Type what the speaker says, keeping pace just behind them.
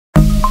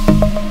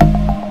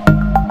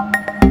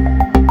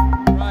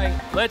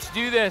Let's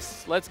do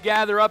this. Let's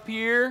gather up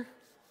here.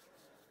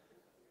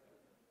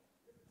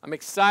 I'm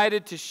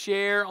excited to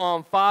share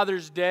on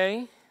Father's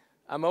Day.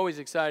 I'm always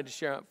excited to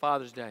share on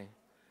Father's Day.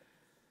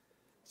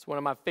 It's one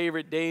of my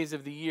favorite days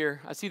of the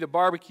year. I see the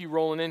barbecue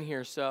rolling in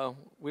here, so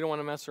we don't want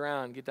to mess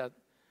around.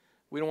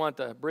 We don't want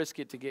the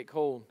brisket to get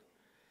cold.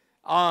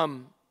 Why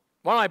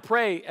don't I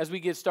pray as we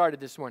get started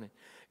this morning?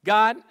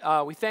 God,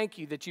 we thank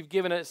you that you've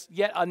given us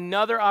yet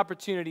another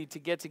opportunity to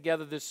get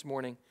together this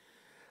morning.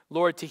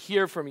 Lord, to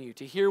hear from you,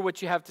 to hear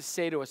what you have to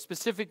say to us.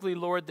 Specifically,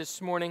 Lord,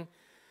 this morning,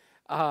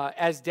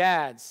 as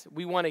dads,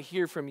 we want to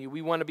hear from you.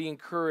 We want to be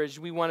encouraged.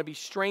 We want to be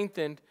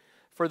strengthened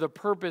for the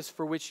purpose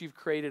for which you've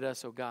created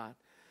us, oh God.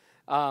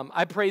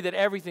 I pray that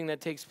everything that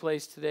takes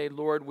place today,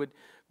 Lord,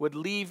 would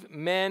leave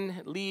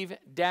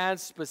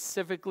dads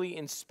specifically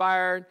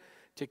inspired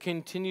to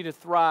continue to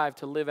thrive,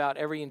 to live out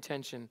every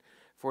intention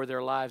for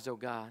their lives, oh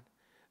God.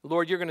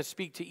 Lord, you're going to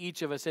speak to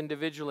each of us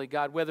individually,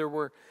 God, whether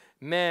we're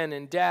men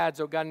and dads,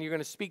 oh God, and you're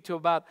going to speak to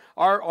about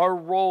our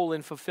role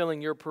in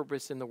fulfilling your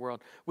purpose in the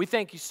world. We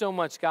thank you so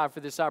much, God, for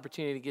this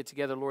opportunity to get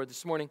together, Lord,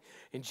 this morning.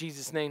 In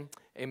Jesus' name,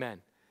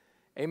 amen.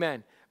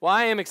 Amen. Well,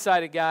 I am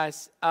excited,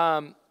 guys.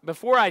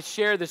 Before I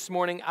share this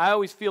morning, I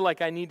always feel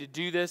like I need to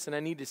do this and I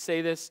need to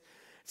say this.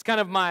 It's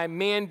kind of my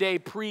Man Day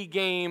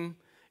pregame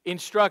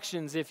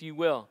instructions, if you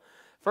will.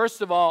 First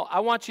of all,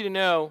 I want you to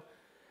know,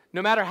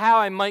 no matter how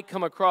I might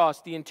come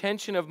across, the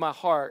intention of my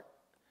heart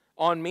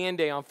on Man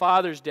Day, on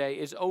Father's Day,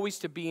 is always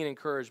to be an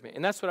encouragement.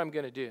 And that's what I'm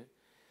going to do.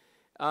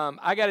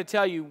 I got to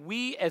tell you,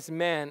 we as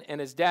men and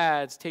as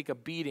dads take a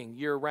beating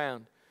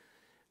year-round.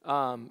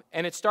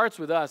 And it starts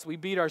with us. We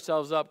beat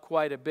ourselves up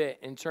quite a bit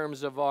in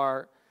terms of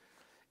our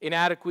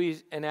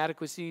inadequacies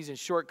and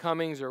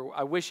shortcomings, or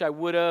I wish I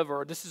would have,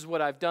 or this is what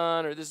I've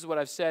done, or this is what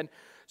I've said.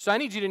 So I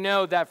need you to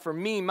know that for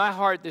me, my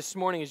heart this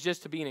morning is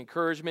just to be an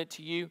encouragement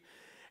to you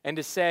and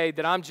to say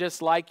that I'm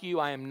just like you.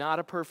 I am not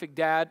a perfect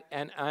dad,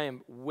 and I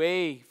am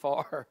way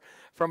far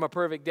from a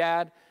perfect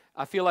dad.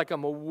 I feel like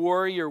I'm a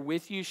warrior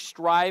with you,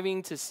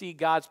 striving to see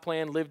God's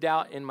plan lived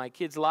out in my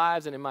kids'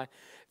 lives and in my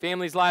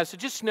family's lives. So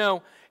just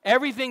know,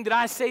 everything that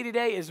I say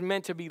today is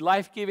meant to be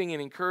life-giving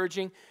and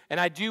encouraging, and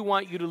I do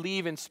want you to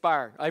leave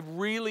inspired. I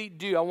really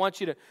do. I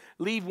want you to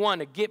leave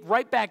to get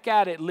right back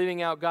at it,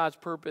 living out God's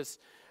purpose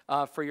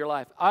for your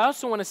life. I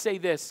also want to say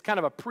this, kind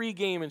of a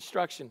pregame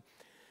instruction.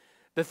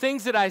 The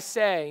things that I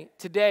say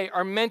today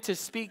are meant to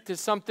speak to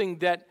something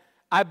that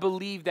I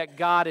believe that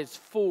God is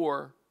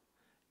for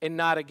and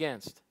not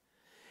against.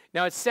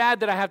 Now, it's sad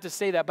that I have to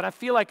say that, but I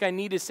feel like I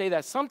need to say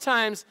that.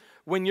 Sometimes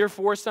when you're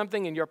for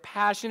something and you're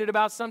passionate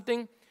about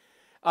something,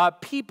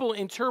 people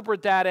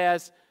interpret that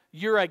as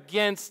you're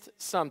against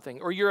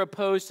something or you're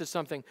opposed to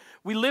something.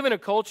 We live in a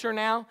culture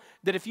now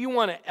that if you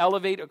want to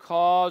elevate a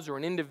cause or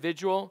an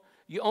individual,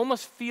 you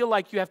almost feel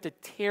like you have to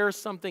tear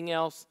something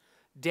else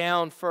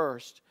down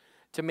first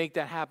to make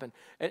that happen.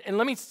 And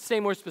let me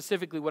say more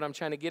specifically what I'm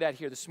trying to get at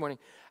here this morning.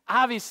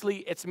 Obviously,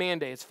 it's Man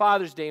Day, it's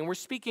Father's Day, and we're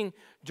speaking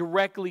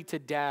directly to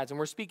dads, and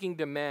we're speaking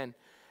to men,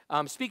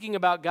 speaking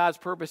about God's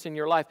purpose in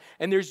your life.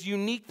 And there's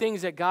unique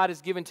things that God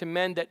has given to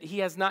men that he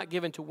has not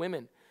given to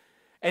women.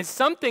 And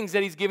some things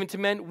that he's given to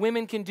men,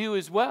 women can do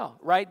as well,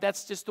 right?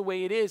 That's just the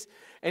way it is.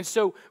 And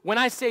so when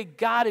I say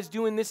God is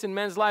doing this in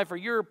men's life, or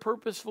you're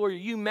purposeful, or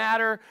you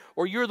matter,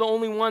 or you're the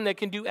only one that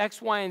can do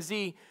X, Y, and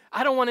Z,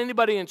 I don't want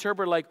anybody to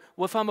interpret like,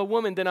 well, if I'm a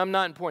woman, then I'm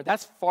not important.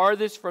 That's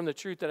farthest from the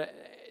truth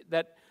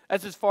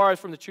that's as far as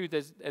from the truth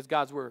as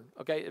God's word,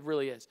 okay? It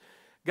really is.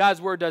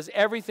 God's word does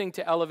everything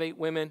to elevate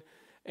women.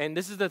 And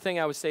this is the thing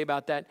I would say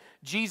about that.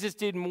 Jesus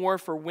did more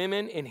for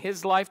women in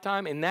his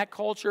lifetime, in that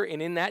culture,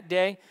 and in that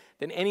day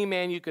than any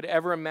man you could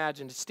ever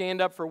imagine. To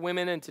stand up for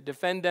women and to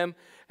defend them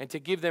and to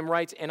give them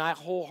rights, and I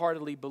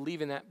wholeheartedly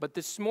believe in that. But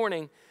this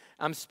morning,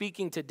 I'm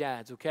speaking to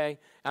dads, okay?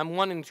 I'm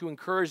wanting to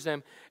encourage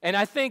them. And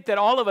I think that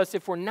all of us,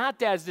 if we're not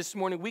dads this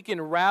morning, we can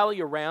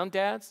rally around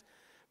dads.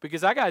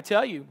 Because I got to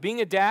tell you,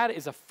 being a dad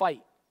is a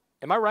fight.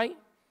 Am I right?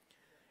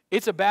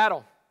 It's a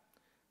battle.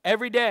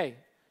 Every day.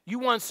 You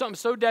want something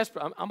so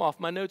desperate. I'm off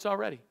my notes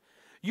already.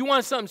 You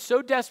want something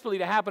so desperately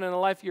to happen in the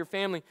life of your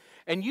family,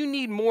 and you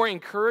need more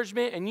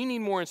encouragement, and you need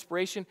more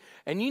inspiration,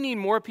 and you need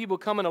more people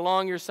coming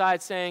along your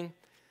side saying,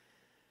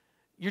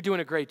 you're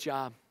doing a great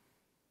job.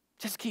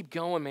 Just keep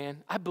going,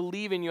 man. I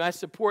believe in you. I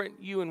support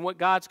you in what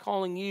God's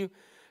calling you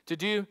to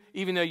do,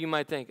 even though you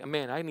might think,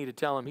 man, I need to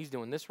tell him he's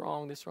doing this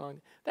wrong, this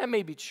wrong. That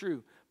may be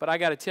true, but I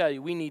got to tell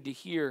you, we need to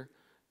hear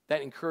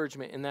that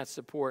encouragement and that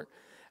support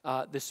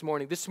this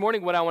morning. This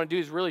morning, what I want to do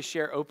is really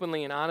share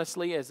openly and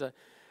honestly as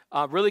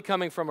really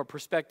coming from a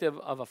perspective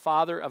of a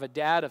father, of a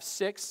dad of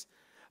 6,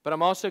 but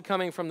I'm also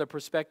coming from the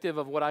perspective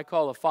of what I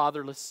call a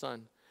fatherless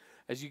son.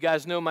 As you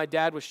guys know, my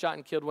dad was shot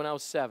and killed when I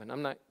was 7.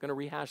 I'm not going to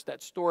rehash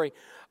that story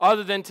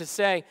other than to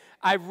say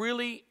I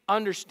really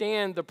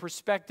understand the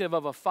perspective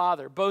of a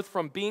father, both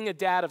from being a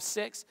dad of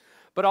 6,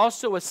 but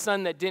also a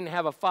son that didn't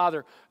have a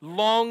father,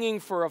 longing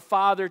for a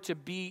father to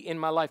be in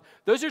my life.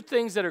 Those are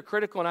things that are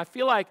critical, and I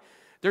feel like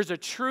there's a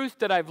truth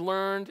that I've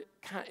learned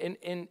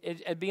in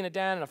being a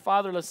dad and a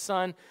fatherless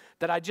son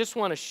that I just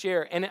want to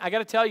share. And I got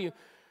to tell you,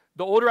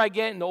 The older I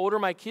get and the older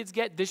my kids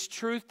get, this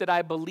truth that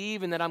I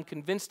believe and that I'm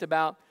convinced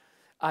about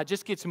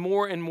just gets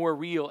more and more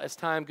real as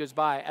time goes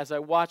by, as I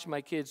watch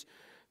my kids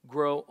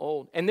grow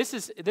old. And this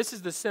is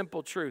the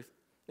simple truth.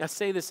 I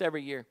say this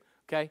every year,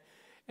 okay?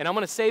 And I'm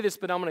going to say this,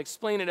 but I'm going to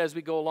explain it as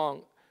we go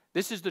along.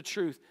 This is the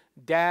truth.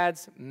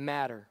 Dads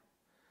matter.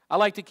 I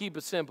like to keep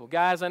it simple.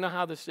 Guys, I know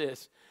how this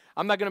is.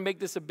 I'm not going to make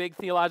this a big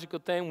theological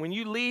thing. When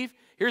you leave,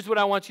 here's what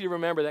I want you to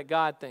remember that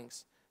God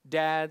thinks.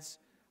 Dads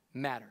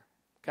matter,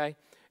 okay?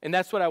 And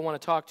that's what I want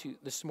to talk to you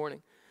this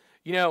morning.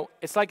 You know,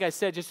 it's like I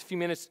said just a few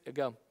minutes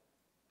ago.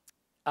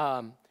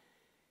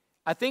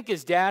 I think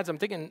as dads, I'm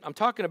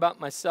talking about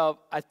myself,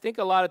 I think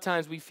a lot of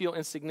times we feel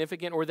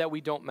insignificant or that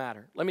we don't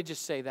matter. Let me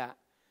just say that.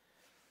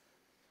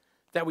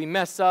 That we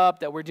mess up,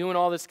 that we're doing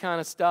all this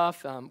kind of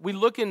stuff. We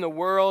look in the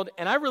world,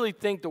 and I really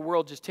think the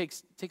world just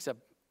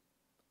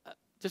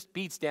just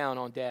beats down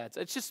on dads.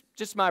 It's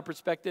just my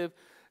perspective,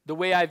 the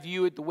way I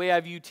view it, the way I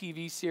view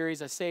TV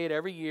series. I say it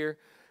every year.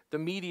 The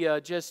media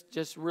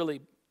just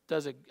really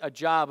does a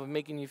job of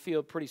making you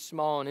feel pretty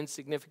small and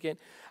insignificant.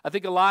 I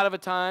think a lot of the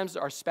times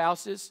our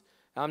spouses,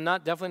 I'm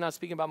definitely not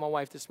speaking about my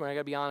wife this morning, I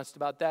got to be honest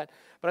about that,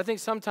 but I think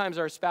sometimes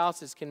our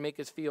spouses can make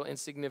us feel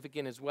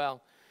insignificant as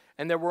well,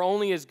 and that we're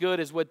only as good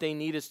as what they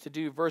need us to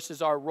do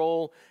versus our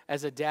role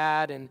as a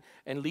dad and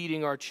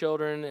leading our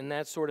children and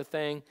that sort of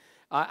thing.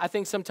 I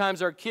think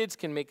sometimes our kids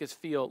can make us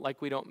feel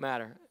like we don't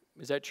matter.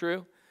 Is that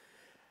true?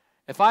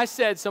 If I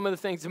said some of the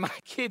things that my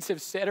kids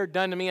have said or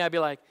done to me, I'd be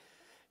like,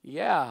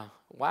 yeah,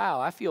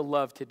 wow, I feel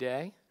loved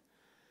today.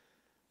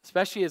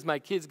 Especially as my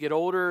kids get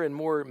older and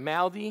more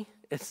mouthy,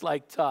 it's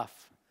like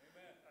tough.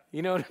 Amen.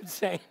 You know what I'm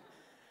saying?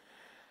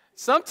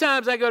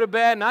 Sometimes I go to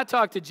bed and I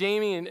talk to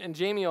Jamie, and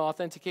Jamie will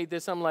authenticate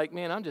this. I'm like,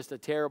 man, I'm just a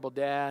terrible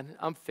dad.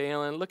 I'm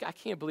failing. Look, I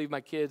can't believe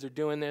my kids are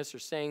doing this or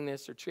saying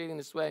this or treating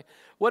this way.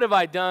 What have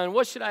I done?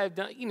 What should I have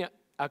done? You know,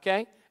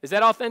 okay? Is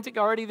that authentic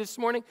already this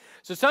morning?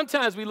 So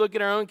sometimes we look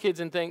at our own kids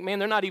and think, man,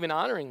 they're not even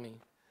honoring me.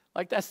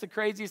 Like, that's the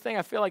craziest thing.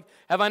 I feel like,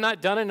 have I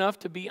not done enough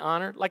to be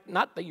honored? Like,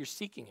 not that you're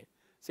seeking it.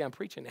 See, I'm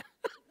preaching now.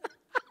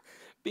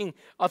 Being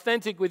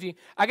authentic with you.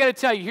 I got to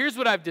tell you, here's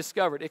what I've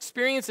discovered.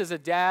 Experience as a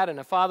dad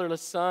and a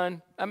fatherless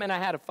son. I mean, I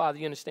had a father,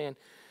 you understand.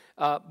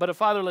 But a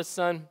fatherless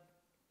son,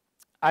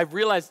 I've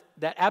realized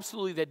that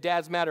absolutely that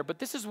dads matter. But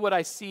this is what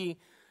I see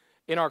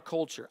in our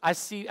culture. I've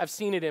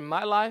seen it in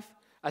my life.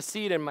 I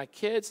see it in my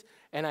kids.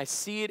 And I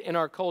see it in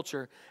our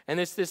culture. And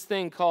it's this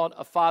thing called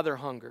a father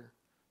hunger.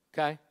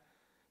 Okay?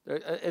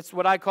 It's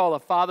what I call a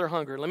father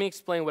hunger. Let me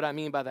explain what I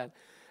mean by that.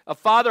 A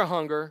father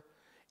hunger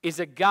is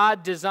a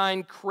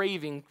God-designed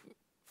craving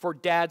for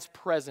dad's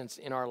presence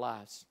in our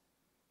lives.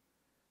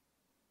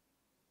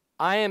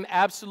 I am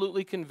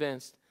absolutely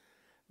convinced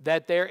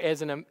that there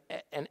is an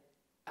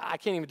I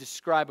can't even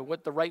describe it,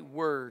 what the right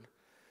word.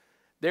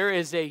 There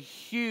is a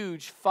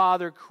huge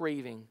father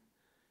craving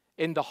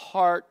in the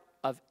heart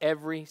of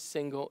every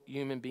single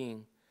human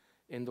being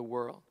in the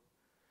world.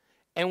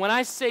 And when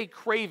I say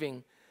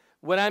craving,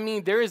 what I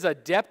mean, there is a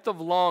depth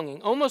of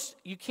longing. Almost,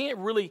 you can't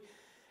really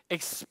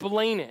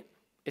explain it.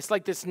 It's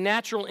like this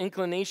natural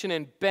inclination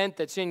and bent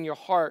that's in your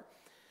heart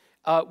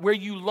where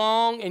you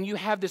long and you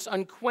have this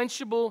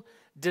unquenchable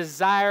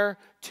desire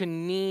to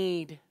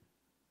need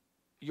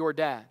your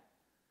dad.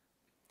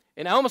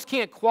 And I almost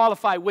can't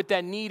qualify what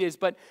that need is,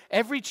 but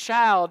every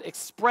child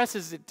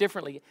expresses it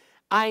differently.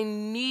 I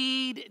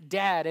need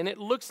dad, and it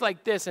looks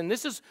like this, and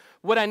this is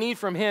what I need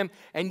from him.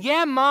 And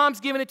yeah, mom's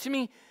giving it to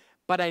me,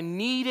 but I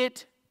need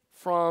it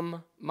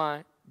from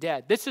my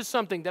dad. This is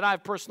something that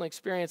I've personally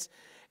experienced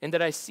and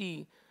that I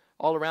see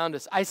all around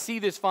us. I see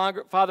this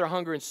father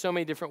hunger in so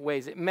many different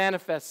ways. It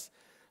manifests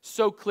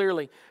so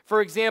clearly.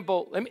 For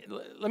example,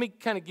 let me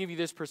kind of give you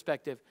this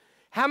perspective.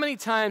 How many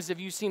times have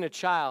you seen a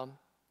child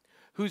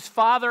whose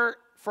father,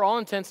 for all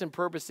intents and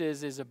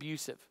purposes, is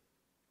abusive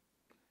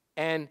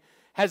and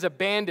has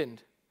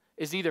abandoned,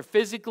 is either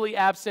physically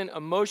absent,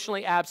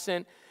 emotionally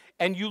absent,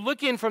 and you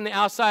look in from the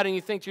outside and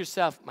you think to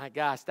yourself, my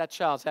gosh, that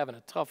child's having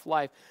a tough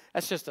life.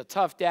 That's just a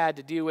tough dad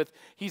to deal with.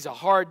 He's a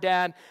hard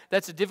dad.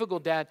 That's a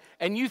difficult dad.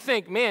 And you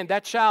think, man,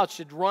 that child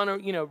should run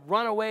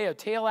away or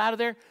tail out of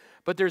there.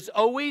 But there's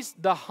always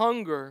the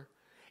hunger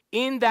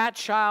in that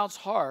child's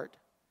heart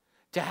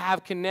to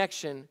have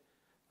connection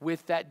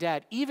with that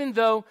dad. Even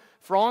though,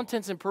 for all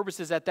intents and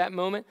purposes at that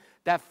moment,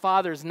 that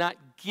father is not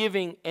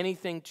giving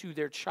anything to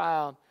their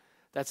child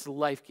that's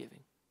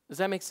life-giving. Does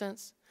that make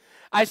sense?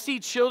 I see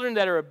children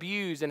that are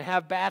abused and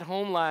have bad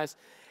home lives,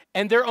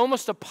 and they're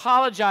almost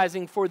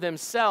apologizing for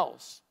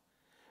themselves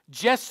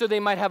just so they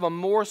might have a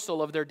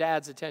morsel of their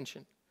dad's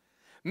attention,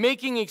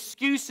 making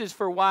excuses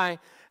for why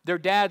their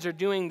dads are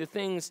doing the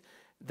things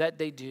that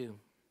they do,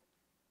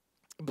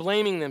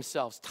 blaming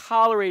themselves,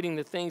 tolerating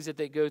the things that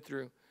they go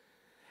through.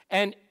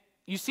 And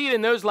you see it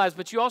in those lives,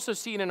 but you also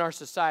see it in our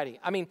society.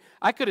 I mean,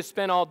 I could have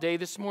spent all day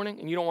this morning,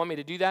 and you don't want me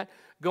to do that,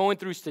 going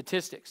through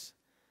statistics,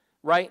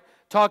 right?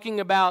 Talking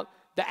about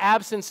the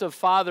absence of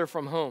father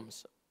from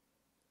homes.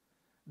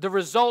 The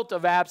result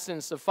of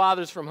absence of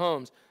fathers from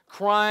homes.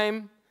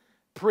 Crime,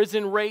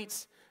 prison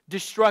rates,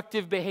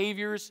 destructive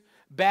behaviors,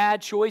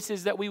 bad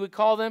choices that we would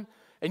call them.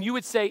 And you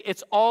would say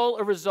it's all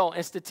a result.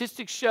 And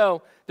statistics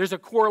show there's a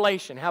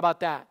correlation. How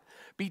about that?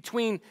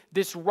 Between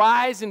this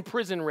rise in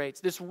prison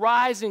rates, this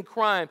rise in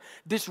crime,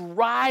 this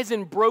rise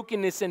in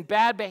brokenness and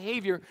bad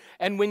behavior.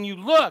 And when you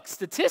look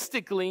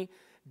statistically,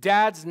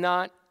 dad's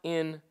not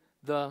in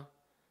the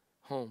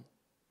home.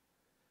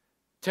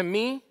 To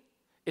me,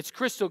 it's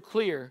crystal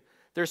clear.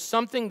 There's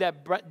something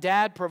that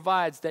dad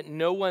provides that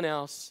no one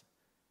else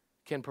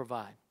can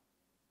provide.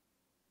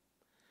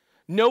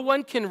 No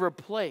one can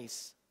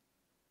replace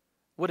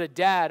what a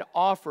dad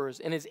offers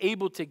and is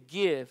able to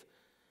give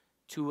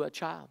to a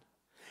child.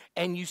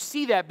 And you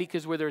see that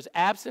because where there's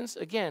absence,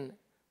 again,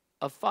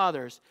 of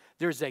fathers,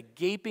 there's a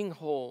gaping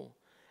hole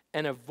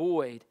and a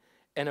void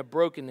and a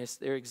brokenness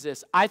there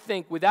exists. I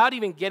think without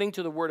even getting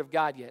to the Word of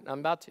God yet, and I'm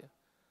about to.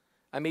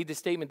 I made the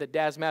statement that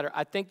dads matter.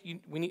 I think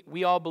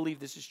we all believe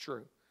this is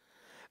true.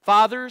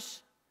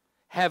 Fathers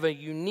have a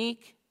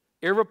unique,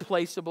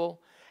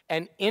 irreplaceable,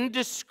 and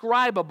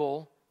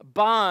indescribable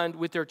bond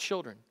with their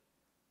children.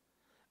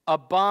 A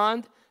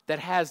bond that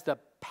has the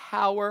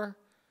power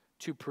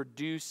to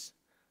produce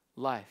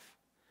life.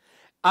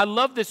 I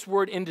love this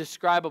word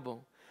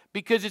indescribable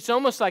because it's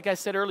almost like I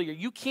said earlier,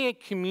 you can't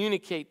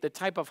communicate the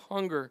type of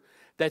hunger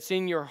that's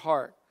in your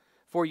heart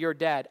for your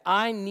dad.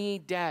 I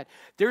need dad.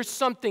 There's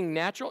something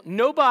natural.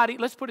 Nobody,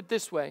 let's put it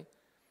this way,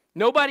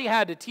 nobody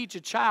had to teach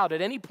a child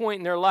at any point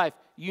in their life,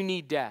 you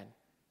need dad.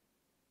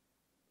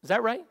 Is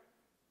that right?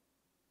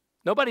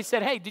 Nobody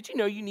said, hey, did you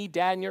know you need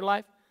dad in your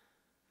life?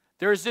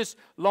 There's this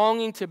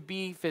longing to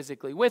be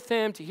physically with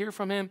him, to hear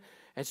from him,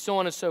 and so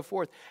on and so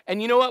forth.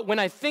 And you know what? When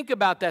I think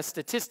about that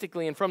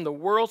statistically and from the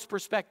world's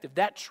perspective,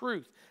 that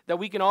truth that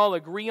we can all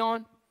agree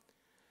on,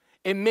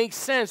 it makes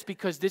sense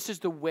because this is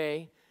the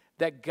way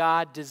that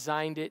God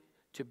designed it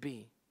to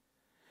be.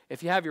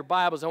 If you have your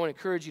Bibles, I want to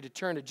encourage you to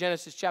turn to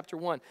Genesis chapter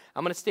 1.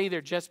 I'm going to stay there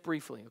just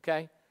briefly,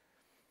 okay?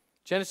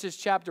 Genesis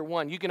chapter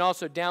 1. You can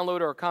also download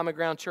our Common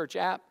Ground Church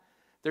app.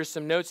 There's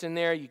some notes in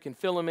there. You can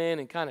fill them in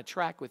and kind of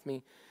track with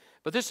me.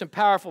 But there's some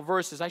powerful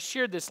verses. I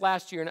shared this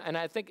last year, and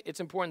I think it's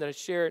important that I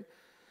share it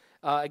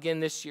again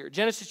this year.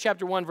 Genesis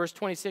chapter 1, verse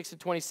 26 and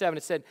 27,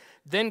 it said,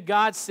 Then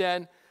God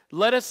said,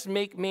 let us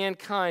make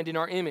mankind in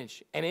our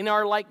image and in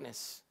our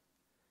likeness.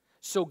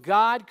 So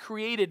God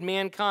created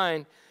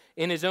mankind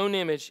in his own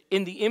image.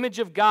 In the image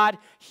of God,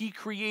 he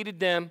created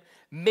them.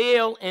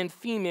 Male and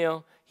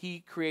female, he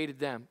created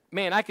them.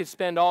 Man, I could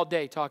spend all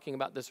day talking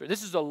about this.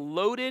 This is a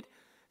loaded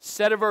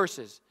set of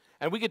verses.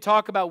 And we could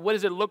talk about what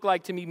does it look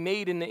like to be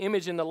made in the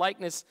image and the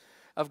likeness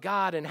of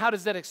God, and how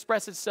does that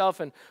express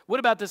itself, and what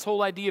about this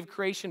whole idea of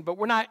creation? But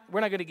we're not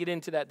going to get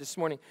into that this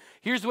morning.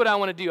 Here's what I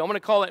want to do. I'm going to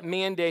call it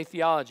Man Day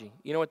theology.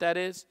 You know what that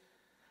is?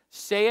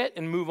 Say it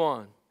and move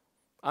on.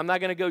 I'm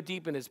not going to go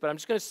deep in this, but I'm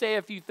just going to say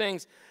a few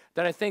things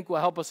that I think will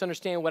help us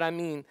understand what I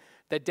mean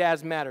that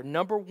dads matter.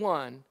 Number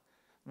one,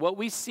 what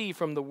we see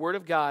from the Word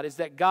of God is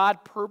that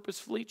God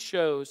purposefully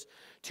chose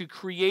to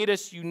create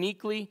us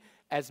uniquely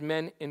as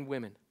men and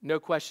women.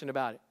 No question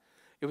about it.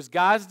 It was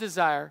God's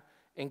desire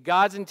and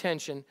God's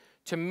intention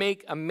to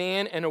make a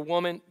man and a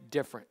woman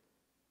different.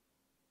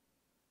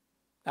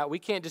 Now, we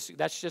can't just,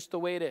 that's just the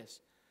way it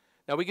is.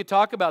 Now, we could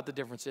talk about the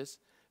differences,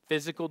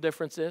 physical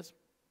differences.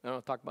 I don't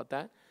want to talk about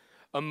that.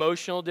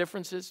 Emotional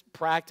differences,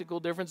 practical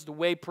differences, the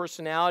way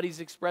personalities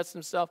express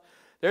themselves.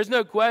 There's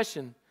no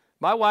question.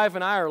 My wife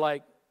and I are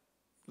like,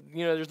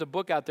 you know, there's a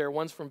book out there,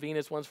 one's from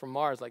Venus, one's from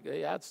Mars. Like,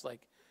 hey, that's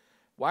like,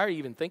 why are you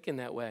even thinking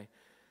that way?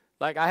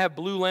 Like, I have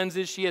blue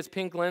lenses, she has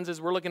pink lenses.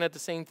 We're looking at the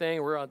same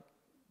thing. We're on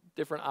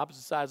different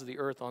opposite sides of the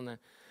earth on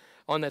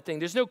that thing.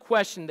 There's no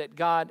question that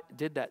God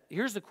did that.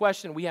 Here's the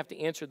question we have to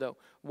answer, though.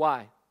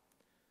 Why?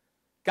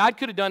 God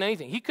could have done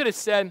anything. He could have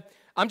said,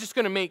 I'm just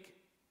going to make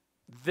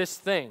this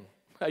thing,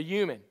 a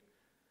human.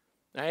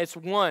 Now, it's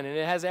one, and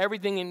it has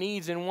everything it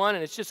needs in one,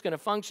 and it's just going to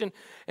function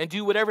and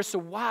do whatever. So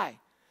why?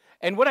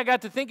 And what I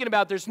got to thinking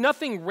about, there's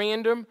nothing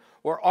random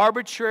or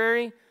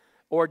arbitrary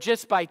or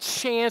just by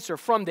chance or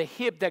from the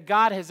hip that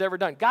God has ever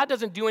done. God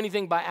doesn't do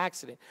anything by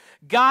accident.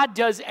 God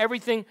does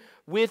everything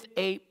with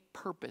a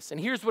purpose. And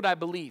here's what I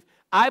believe.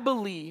 I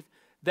believe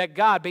that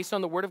God, based on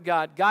the Word of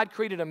God, God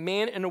created a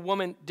man and a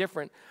woman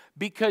different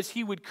because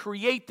he would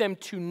create them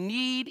to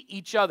need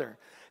each other.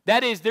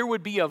 That is, there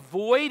would be a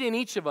void in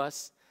each of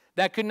us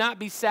that could not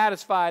be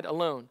satisfied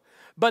alone.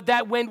 But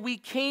that when we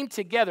came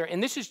together,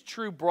 and this is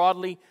true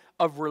broadly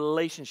of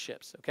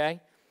relationships, okay?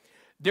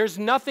 There's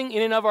nothing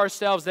in and of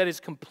ourselves that is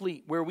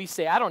complete where we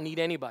say, I don't need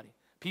anybody.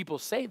 People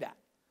say that.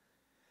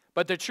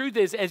 But the truth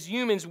is, as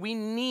humans, we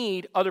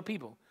need other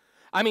people.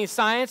 I mean,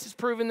 science has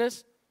proven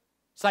this.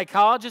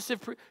 Psychologists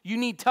have proven you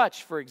need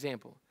touch, for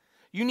example.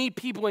 You need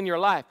people in your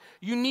life.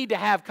 You need to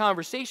have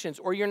conversations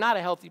or you're not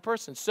a healthy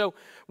person. So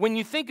when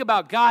you think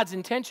about God's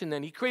intention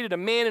then, he created a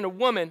man and a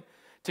woman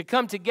to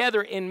come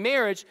together in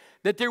marriage,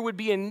 that there would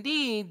be a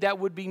need that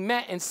would be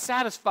met and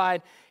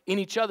satisfied in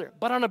each other.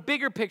 But on a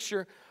bigger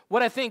picture,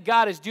 what I think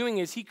God is doing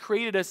is he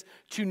created us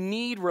to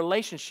need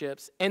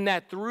relationships, and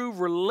that through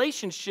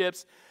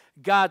relationships,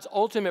 God's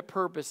ultimate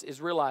purpose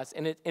is realized.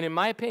 And in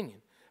my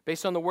opinion,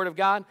 based on the Word of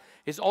God,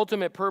 his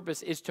ultimate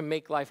purpose is to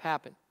make life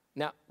happen.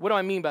 Now, what do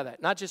I mean by that?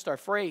 Not just our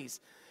phrase,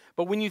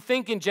 but when you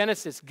think in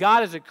Genesis,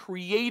 God is a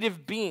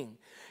creative being.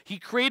 He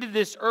created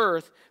this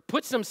earth,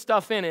 put some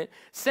stuff in it,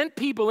 sent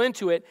people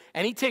into it,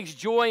 and he takes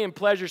joy and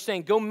pleasure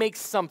saying, go make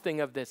something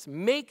of this.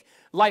 Make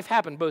life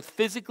happen, both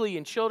physically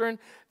in children,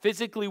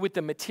 physically with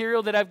the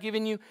material that I've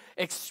given you.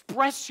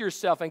 Express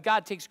yourself, and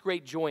God takes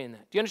great joy in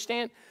that. Do you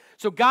understand?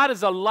 So God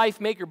is a life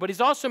maker, but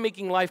he's also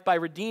making life by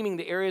redeeming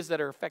the areas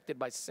that are affected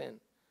by sin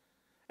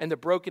and the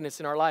brokenness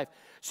in our life.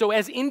 So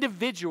as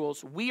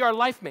individuals, we are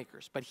life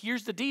makers. But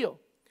here's the deal.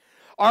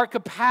 Our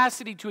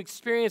capacity to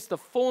experience the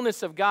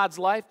fullness of God's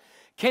life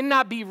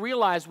cannot be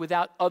realized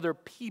without other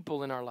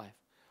people in our life,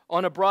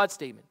 on a broad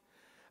statement.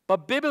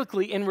 But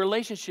biblically, in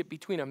relationship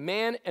between a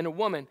man and a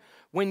woman,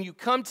 when you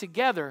come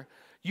together,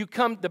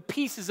 the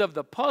pieces of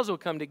the puzzle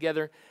come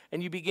together,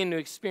 and you begin to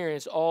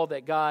experience all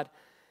that God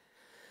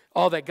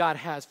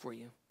has for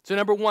you. So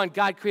number one,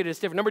 God created us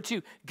different. Number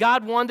two,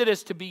 God wanted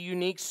us to be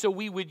unique so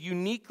we would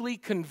uniquely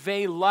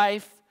convey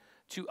life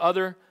to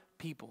other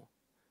people.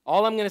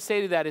 All I'm going to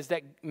say to that is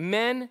that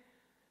men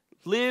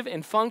live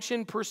and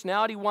function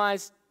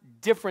personality-wise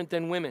different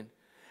than women.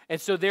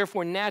 And so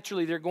therefore,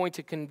 naturally, they're going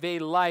to convey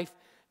life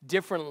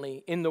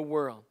differently in the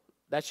world.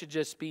 That should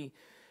just be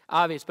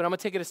obvious. But I'm going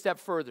to take it a step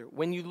further.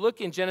 When you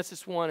look in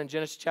Genesis 1 and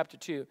Genesis chapter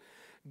 2,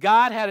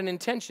 God had an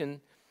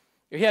intention,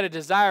 he had a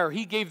desire,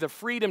 he gave the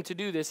freedom to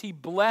do this. He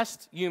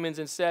blessed humans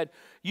and said,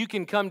 you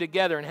can come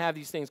together and have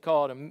these things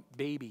called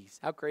babies.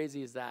 How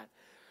crazy is that?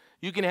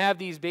 You can have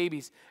these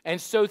babies.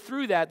 And so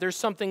through that, there's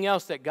something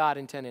else that God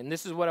intended. And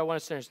this is what I want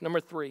to say. Number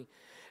 3,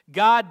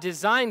 God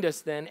designed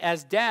us then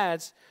as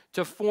dads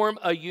to form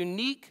a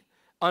unique,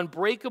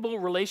 unbreakable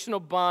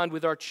relational bond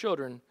with our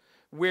children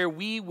where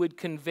we would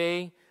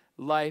convey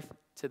life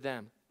to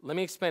them. Let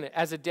me explain it.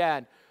 As a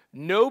dad,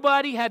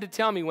 nobody had to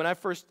tell me when I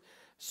first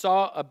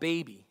saw a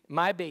baby,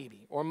 my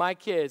baby, or my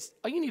kids,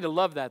 oh, you need to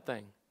love that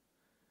thing.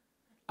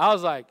 I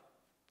was like,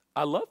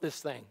 I love this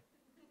thing.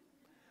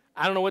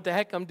 I don't know what the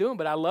heck I'm doing,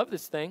 but I love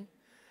this thing.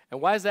 And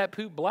why is that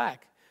poop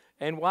black?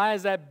 And why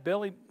is that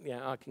belly?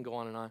 Yeah, I can go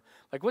on and on.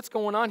 Like, what's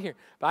going on here?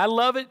 But I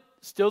love it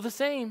still the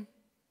same.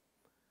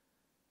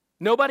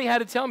 Nobody had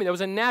to tell me. There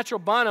was a natural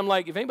bond. I'm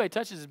like, if anybody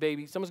touches this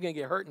baby, someone's going to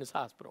get hurt in this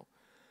hospital.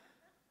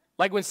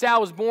 Like when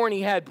Sal was born,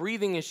 he had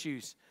breathing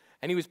issues,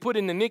 and he was put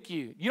in the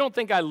NICU. You don't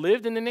think I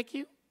lived in the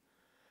NICU?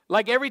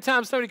 Like every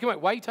time somebody came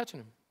out, why are you touching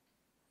him?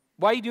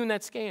 Why are you doing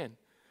that scan?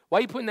 Why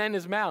are you putting that in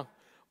his mouth?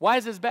 Why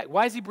is his back?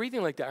 Why is he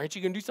breathing like that? Aren't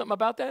you going to do something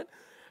about that?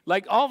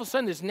 Like all of a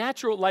sudden, this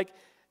natural, like,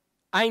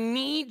 I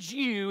need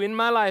you in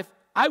my life.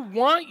 I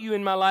want you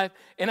in my life,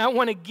 and I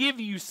want to give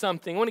you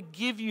something. I want to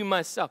give you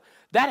myself.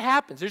 That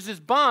happens. There's this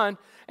bond,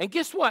 and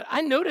guess what?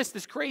 I noticed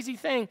this crazy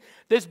thing.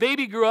 This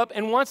baby grew up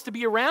and wants to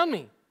be around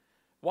me.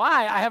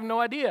 Why? I have no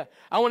idea.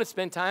 I want to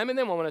spend time with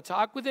him. I want to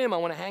talk with him. I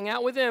want to hang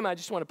out with him. I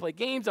just want to play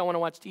games. I want to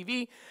watch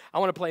TV. I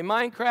want to play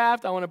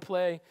Minecraft. I want to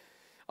play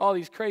all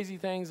these crazy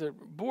things, or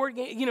board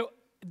games. You know,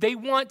 they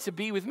want to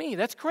be with me.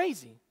 That's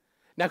crazy.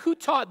 Now, who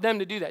taught them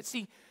to do that?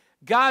 See,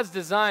 God's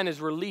design is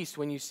released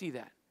when you see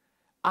that.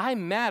 I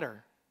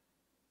matter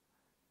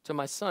to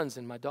my sons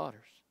and my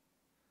daughters.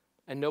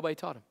 And nobody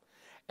taught them.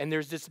 And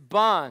there's this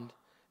bond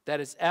that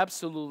is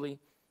absolutely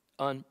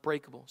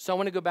unbreakable. So I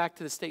want to go back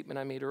to the statement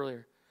I made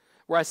earlier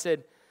where I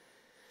said,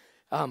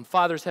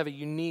 fathers have a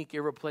unique,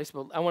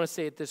 irreplaceable, I want to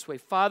say it this way.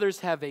 Fathers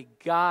have a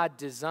God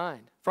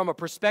design. From a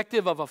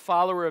perspective of a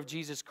follower of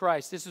Jesus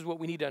Christ, this is what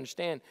we need to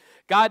understand.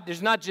 God,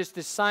 there's not just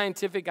this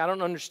scientific, I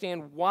don't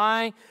understand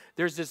why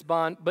there's this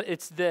bond, but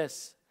it's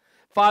this.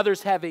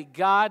 Fathers have a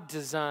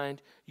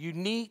God-designed,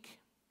 unique,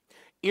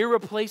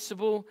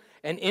 irreplaceable,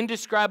 and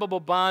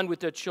indescribable bond with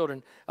their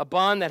children, a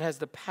bond that has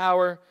the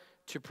power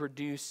to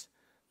produce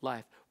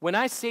life. When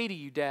I say to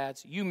you,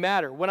 dads, you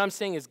matter, what I'm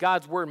saying is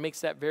God's word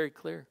makes that very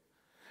clear.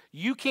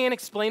 You can't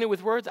explain it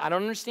with words. I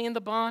don't understand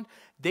the bond.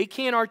 They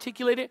can't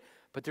articulate it,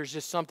 but there's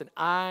just something.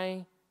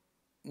 I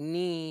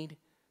need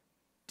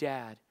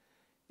dad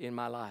in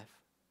my life.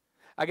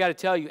 I got to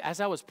tell you, as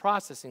I was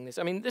processing this,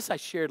 I mean, this I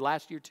shared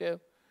last year too.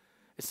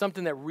 It's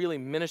something that really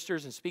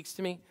ministers and speaks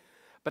to me.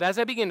 But as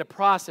I begin to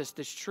process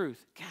this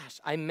truth, gosh,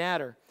 I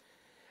matter.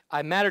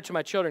 I matter to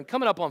my children.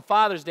 Coming up on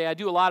Father's Day, I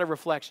do a lot of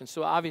reflection.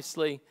 So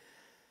obviously,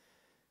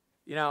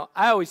 you know,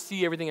 I always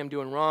see everything I'm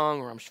doing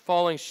wrong, or I'm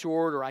falling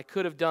short, or I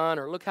could have done,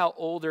 or look how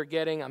old they're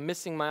getting. I'm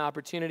missing my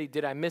opportunity.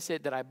 Did I miss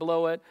it? Did I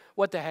blow it?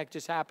 What the heck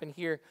just happened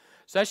here?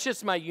 So that's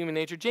just my human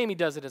nature. Jamie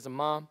does it as a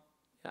mom.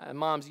 And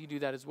moms, you do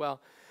that as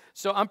well.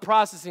 So I'm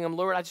processing them,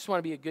 Lord, I just want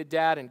to be a good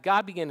dad. And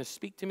God began to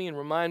speak to me and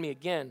remind me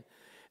again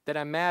that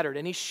I mattered.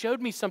 And he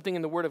showed me something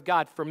in the Word of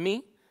God for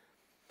me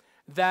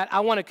that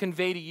I want to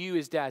convey to you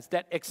as dads,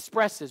 that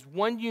expresses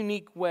one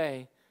unique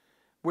way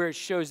where it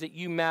shows that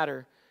you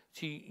matter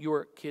to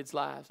your kids'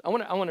 lives. I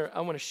want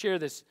to share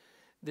this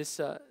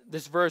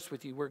verse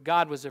with you where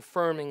God was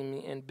affirming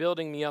me and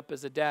building me up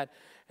as a dad,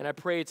 and I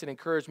pray it's an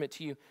encouragement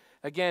to you.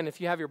 Again, if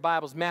you have your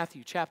Bibles,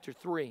 Matthew chapter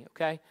 3,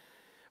 okay?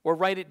 Or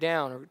write it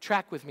down or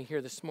track with me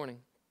here this morning.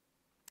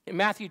 In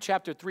Matthew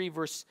chapter 3,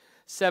 verse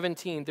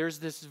 17, there's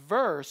this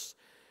verse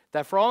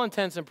that for all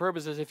intents and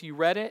purposes, if you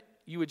read it,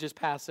 you would just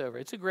pass over.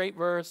 It's a great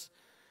verse,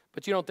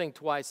 but you don't think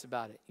twice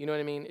about it. You know what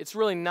I mean? It's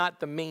really not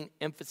the main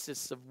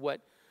emphasis of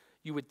what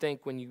you would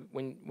think when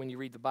you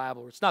read the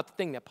Bible. It's not the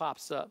thing that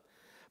pops up.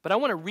 But I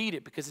want to read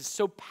it because it's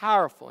so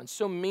powerful and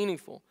so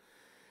meaningful.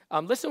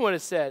 Listen to what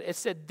it said. It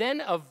said,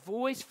 then a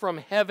voice from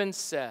heaven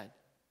said,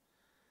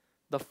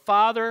 the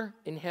Father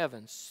in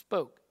heaven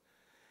spoke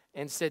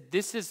and said,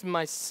 this is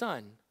my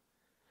Son,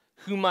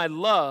 whom I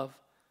love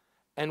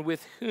and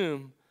with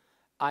whom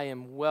I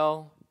am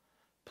well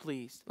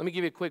pleased. Let me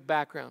give you a quick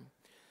background.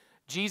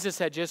 Jesus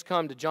had just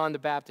come to John the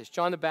Baptist.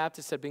 John the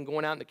Baptist had been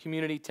going out in the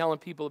community telling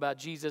people about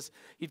Jesus.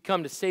 He'd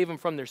come to save them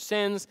from their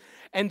sins.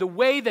 And the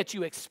way that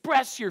you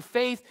express your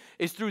faith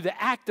is through the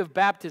act of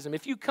baptism.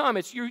 If you come,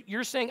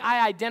 you're saying,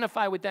 I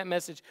identify with that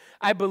message.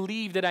 I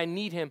believe that I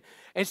need him.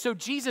 And so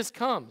Jesus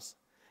comes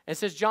and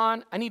says,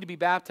 John, I need to be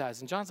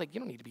baptized. And John's like, you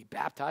don't need to be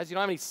baptized. You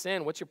don't have any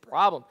sin. What's your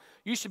problem?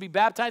 You should be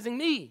baptizing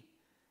me.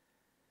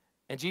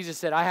 And Jesus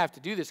said, I have to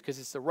do this because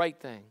it's the right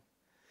thing.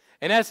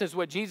 In essence,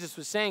 what Jesus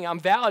was saying,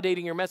 I'm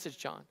validating your message,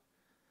 John.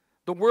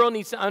 The world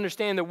needs to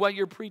understand that what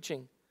you're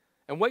preaching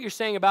and what you're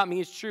saying about me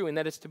is true and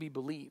that it's to be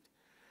believed.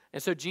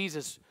 And so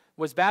Jesus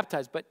was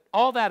baptized. But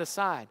all that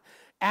aside,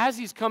 as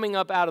he's coming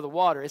up out of the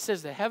water, it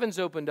says the heavens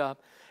opened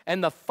up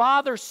and the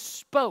Father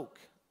spoke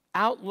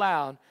out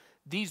loud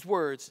these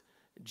words,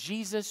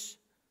 Jesus,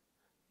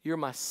 you're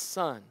my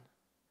Son.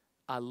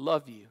 I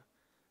love you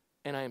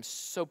and I am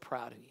so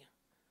proud of you.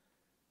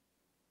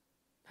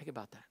 Think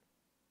about that.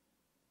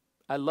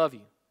 I love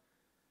you.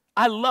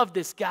 I love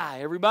this guy,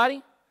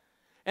 everybody.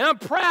 And I'm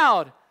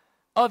proud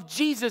of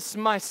Jesus,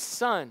 my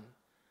Son,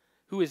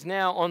 who is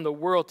now on the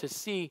world to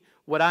see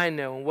what I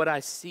know and what I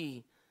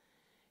see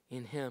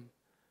in him.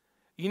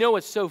 You know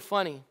what's so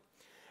funny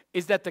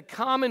is that the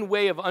common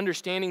way of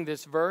understanding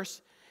this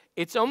verse,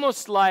 it's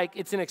almost like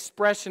it's an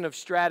expression of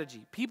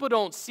strategy. People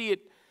don't see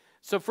it.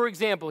 So, for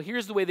example,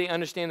 here's the way they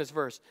understand this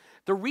verse.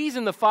 The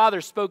reason the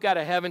Father spoke out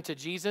of heaven to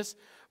Jesus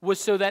was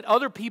so that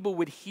other people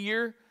would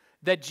hear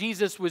that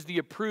Jesus was the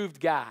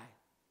approved guy.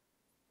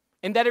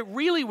 And that it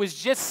really was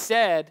just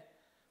said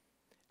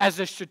as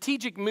a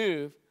strategic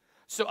move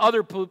so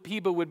other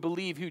people would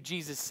believe who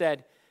Jesus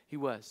said he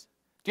was.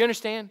 Do you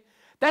understand?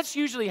 That's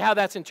usually how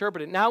that's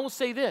interpreted. Now, I will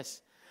say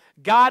this.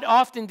 God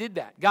often did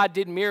that. God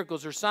did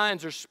miracles or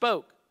signs or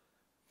spoke.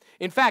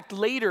 In fact,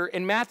 later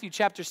in Matthew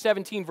chapter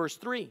 17, verse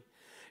 3,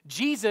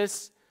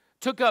 Jesus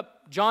took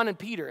up John and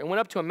Peter and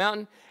went up to a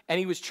mountain and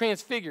he was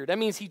transfigured. That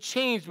means he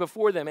changed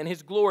before them and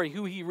his glory,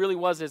 who he really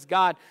was as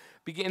God,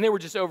 began. And they were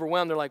just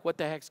overwhelmed. They're like, what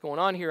the heck's going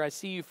on here? I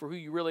see you for who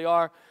you really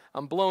are.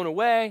 I'm blown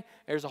away.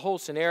 There's a whole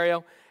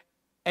scenario.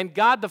 And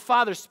God the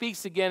Father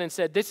speaks again and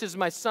said, this is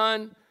my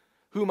Son,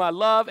 whom I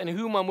love and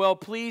whom I'm well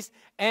pleased.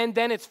 And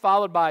then it's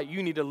followed by,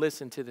 you need to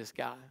listen to this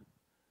guy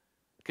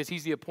because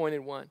he's the appointed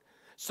one.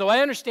 So I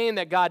understand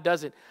that God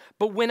does it.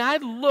 But when I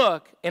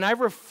look and I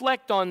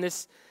reflect on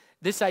this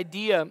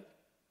idea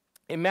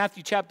in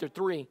Matthew chapter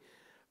 3,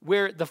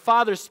 where the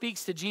Father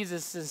speaks to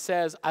Jesus and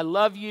says, I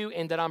love you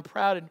and that I'm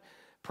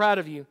proud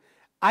of you.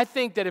 I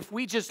think that if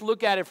we just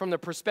look at it from the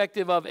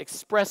perspective of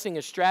expressing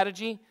a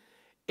strategy,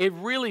 it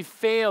really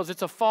fails.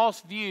 It's a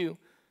false view,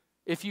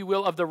 if you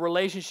will, of the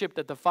relationship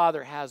that the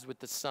Father has with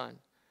the Son.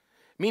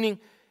 Meaning,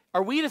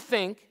 are we to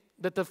think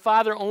that the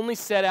Father only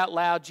said out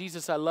loud,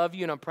 Jesus, I love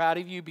you and I'm proud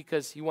of you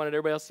because he wanted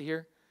everybody else to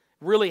hear?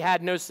 Really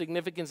had no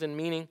significance and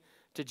meaning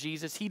to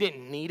Jesus. He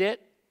didn't need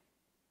it,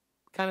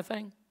 kind of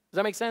thing. Does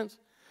that make sense?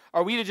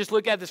 Are we to just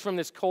look at this from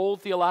this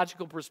cold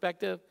theological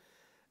perspective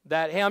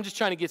that, hey, I'm just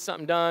trying to get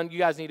something done. You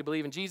guys need to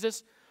believe in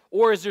Jesus?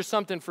 Or is there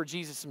something for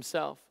Jesus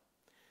himself?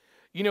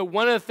 You know,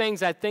 one of the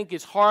things I think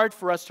is hard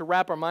for us to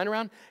wrap our mind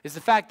around is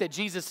the fact that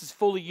Jesus is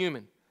fully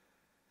human.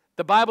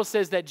 The Bible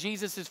says that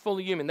Jesus is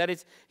fully human. That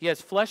is, he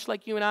has flesh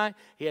like you and I.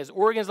 He has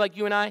organs like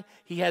you and I.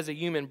 He has a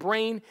human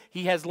brain.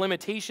 He has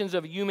limitations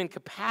of human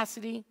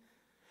capacity.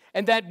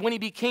 And that when he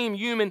became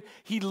human,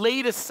 he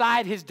laid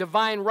aside his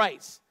divine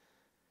rights.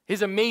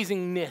 His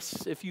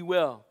amazingness, if you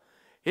will,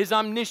 his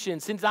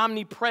omniscience, his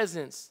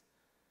omnipresence,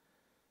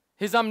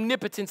 his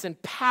omnipotence and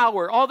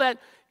power, all that,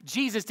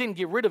 Jesus didn't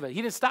get rid of it.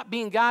 He didn't stop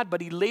being God, but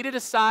he laid it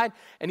aside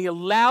and he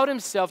allowed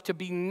himself to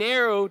be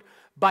narrowed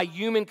by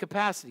human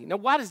capacity. Now,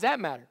 why does that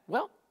matter?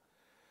 Well,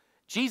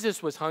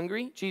 Jesus was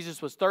hungry.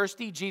 Jesus was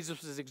thirsty.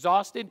 Jesus was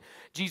exhausted.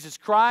 Jesus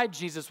cried.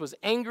 Jesus was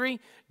angry.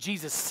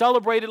 Jesus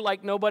celebrated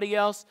like nobody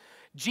else.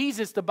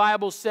 Jesus, the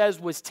Bible says,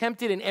 was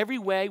tempted in every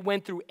way,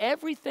 went through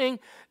everything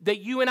that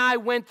you and I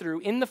went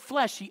through in the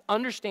flesh. He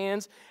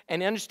understands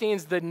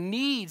the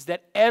needs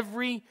that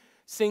every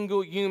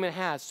single human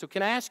has. So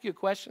can I ask you a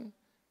question?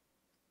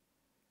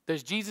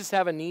 Does Jesus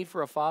have a need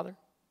for a father?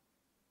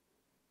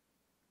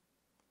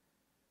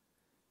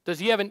 Do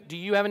you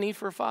have a need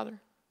for a father?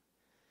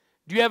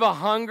 Do you have a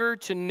hunger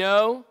to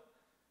know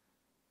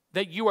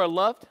that you are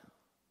loved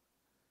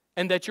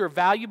and that you're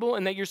valuable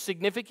and that you're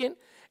significant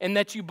and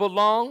that you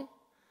belong?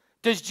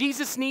 Does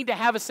Jesus need to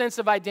have a sense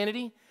of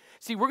identity?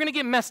 See, we're going to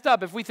get messed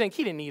up if we think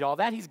he didn't need all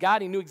that. He's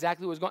God. He knew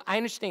exactly what was going on. I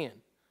understand.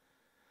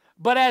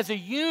 But as a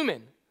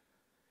human,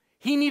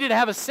 he needed to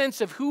have a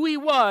sense of who he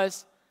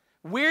was,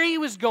 where he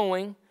was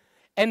going,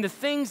 and the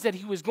things that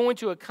he was going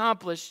to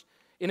accomplish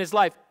in his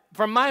life.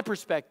 From my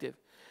perspective,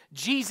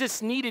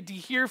 Jesus needed to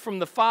hear from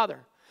the Father.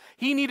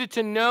 He needed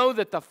to know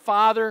that the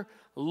Father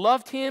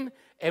loved him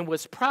and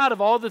was proud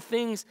of all the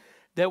things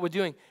that we're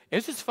doing.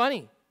 It's just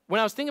funny. When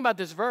I was thinking about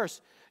this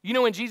verse, you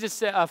know when Jesus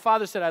said,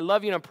 Father said, I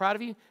love you and I'm proud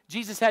of you,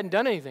 Jesus hadn't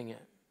done anything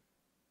yet.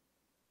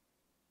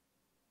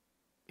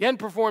 He hadn't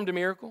performed a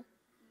miracle.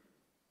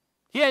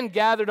 He hadn't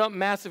gathered up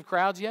massive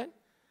crowds yet.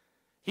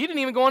 He didn't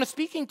even go on a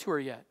speaking tour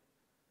yet.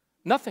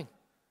 Nothing.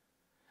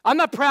 I'm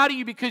not proud of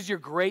you because you're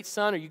a great,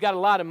 son, or you got a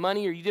lot of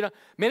money, or you did. Man,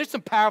 there's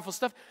some powerful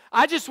stuff.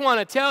 I just want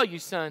to tell you,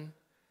 son,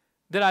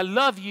 that I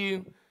love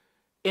you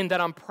and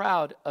that I'm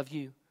proud of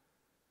you.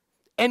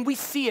 And we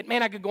see it.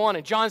 Man, I could go on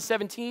in John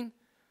 17.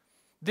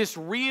 This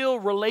real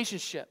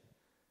relationship,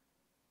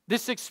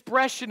 this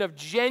expression of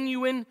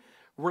genuine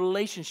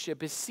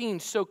relationship is seen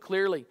so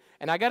clearly.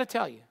 And I got to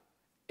tell you,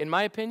 in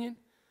my opinion,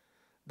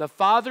 the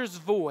Father's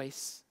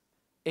voice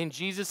in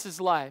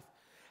Jesus' life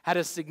had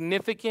a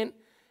significant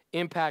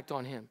impact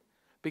on him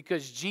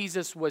because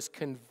Jesus was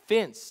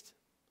convinced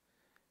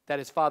that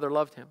his Father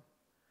loved him.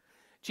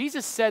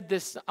 Jesus said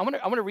this. I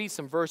want to read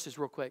some verses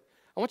real quick.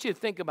 I want you to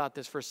think about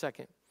this for a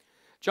second.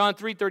 John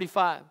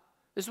 3:35.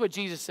 This is what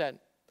Jesus said.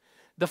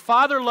 The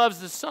Father loves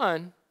the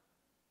Son,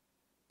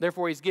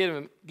 therefore he's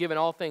given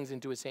all things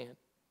into his hand.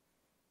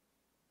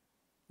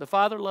 The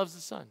Father loves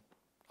the Son.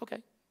 Okay,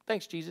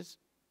 thanks, Jesus.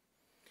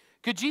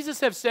 Could Jesus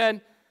have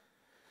said,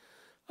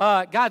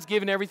 God's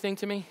given everything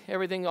to me,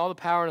 everything, all the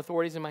power and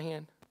authorities in my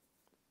hand?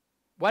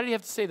 Why did he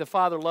have to say the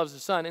Father loves the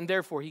Son, and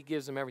therefore he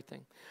gives him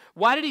everything?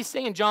 Why did he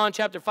say in John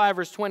chapter 5,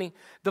 verse 20,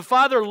 the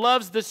Father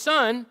loves the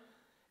Son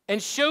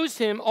and shows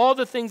him all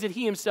the things that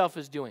he himself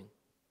is doing?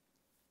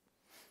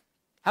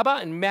 How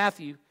about in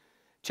Matthew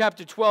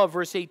chapter 12,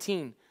 verse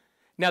 18?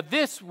 Now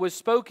this was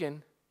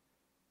spoken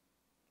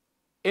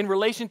in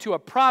relation to a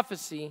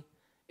prophecy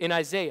in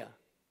Isaiah.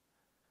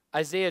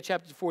 Isaiah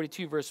chapter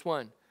 42, verse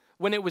 1.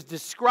 When it was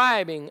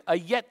describing a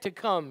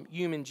yet-to-come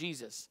human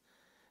Jesus,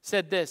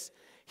 said this,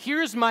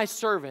 here's my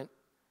servant,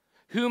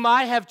 whom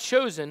I have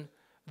chosen,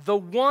 the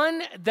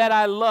one that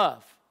I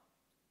love,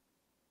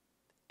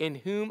 in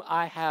whom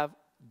I have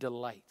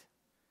delight.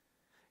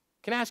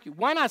 Can I ask you,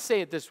 why not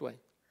say it this way?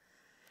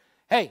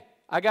 Hey,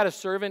 I got a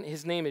servant,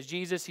 his name is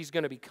Jesus, he's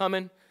going to be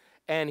coming,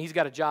 and he's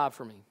got a job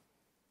for me.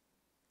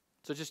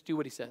 So just do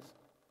what he says.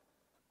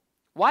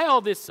 Why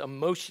all this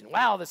emotion?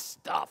 Why all this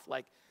stuff?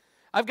 Like,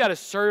 I've got a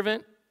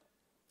servant.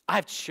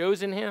 I've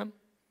chosen him.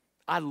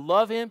 I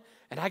love him.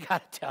 And I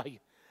got to tell you,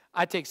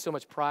 I take so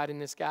much pride in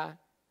this guy.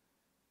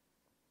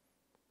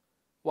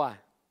 Why?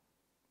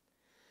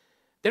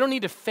 They don't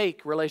need a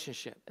fake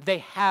relationship. They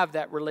have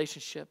that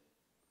relationship.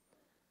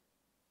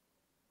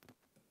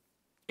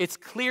 It's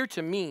clear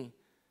to me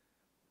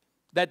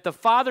that the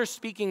Father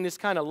speaking this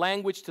kind of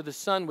language to the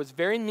Son was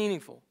very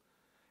meaningful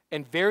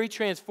and very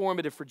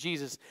transformative for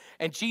Jesus.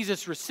 And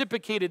Jesus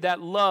reciprocated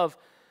that love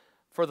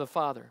for the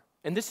Father.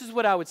 And this is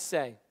what I would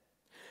say.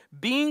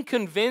 Being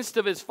convinced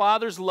of his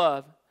Father's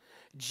love,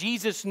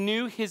 Jesus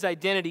knew his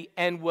identity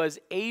and was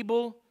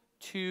able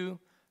to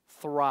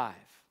thrive.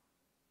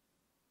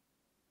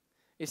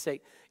 You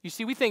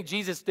see, we think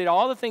Jesus did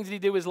all the things that he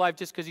did with his life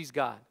just because he's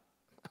God.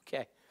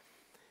 Okay.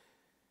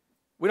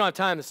 We don't have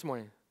time this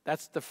morning.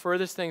 That's the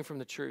furthest thing from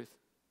the truth.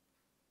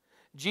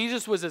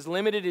 Jesus was as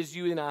limited as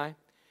you and I.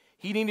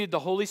 He needed the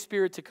Holy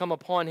Spirit to come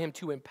upon him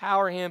to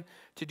empower him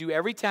to do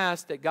every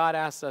task that God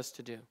asks us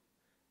to do.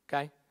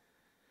 Okay?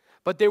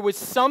 But there was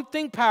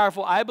something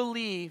powerful, I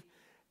believe,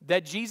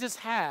 that Jesus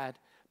had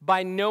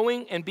by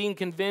knowing and being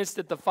convinced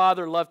that the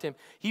Father loved him.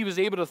 He was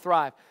able to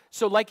thrive.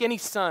 So like any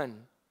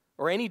son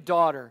or any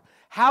daughter,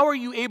 how are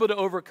you able to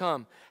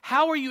overcome?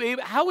 How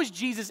was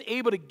Jesus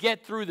able to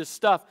get through the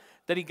stuff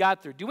that he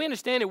got through? Do we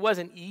understand it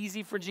wasn't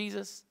easy for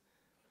Jesus?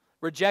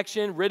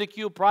 Rejection,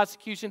 ridicule,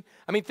 prosecution.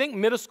 I mean, think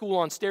middle school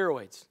on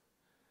steroids.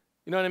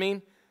 You know what I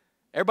mean?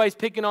 Everybody's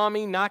picking on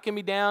me, knocking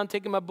me down,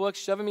 taking my books,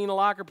 shoving me in the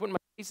locker, putting my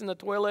face in the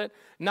toilet,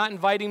 not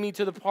inviting me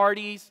to the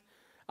parties.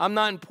 I'm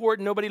not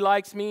important. Nobody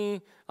likes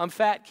me. I'm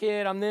fat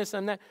kid. I'm this,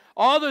 I'm that.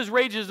 All those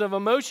rages of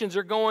emotions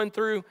are going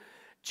through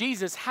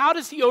Jesus. How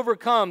does he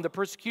overcome the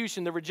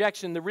persecution, the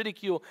rejection, the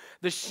ridicule,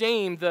 the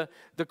shame, the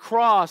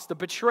cross, the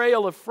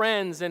betrayal of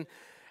friends? And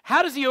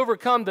how does he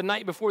overcome the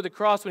night before the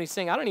cross when he's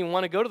saying, I don't even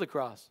want to go to the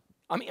cross?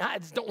 I mean, I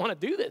just don't want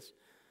to do this.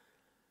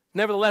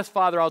 Nevertheless,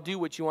 Father, I'll do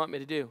what you want me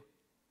to do.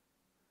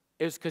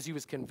 It was because he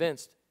was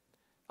convinced.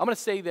 I'm going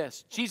to say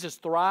this. Jesus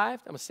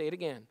thrived. I'm going to say it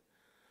again.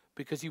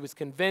 Because he was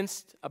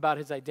convinced about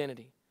his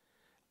identity.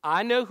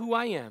 I know who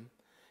I am.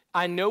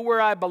 I know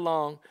where I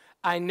belong.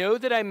 I know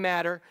that I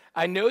matter.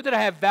 I know that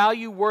I have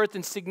value, worth,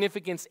 and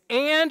significance.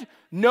 And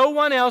no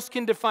one else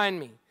can define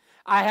me.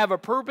 I have a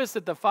purpose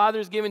that the Father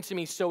has given to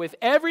me. So if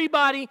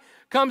everybody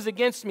comes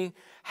against me,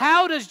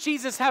 how does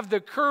Jesus have the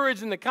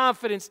courage and the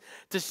confidence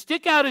to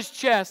stick out his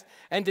chest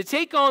and to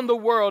take on the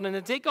world and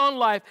to take on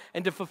life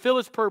and to fulfill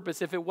his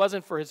purpose if it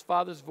wasn't for his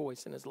Father's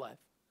voice in his life?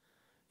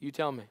 You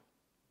tell me.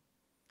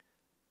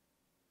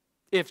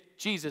 if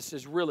Jesus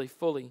is really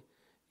fully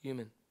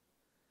human.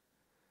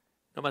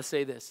 I'm going to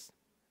say this.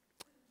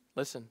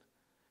 Listen,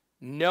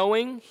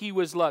 knowing he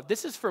was loved.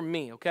 This is for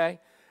me, okay?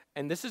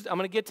 And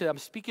I'm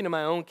speaking to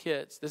my own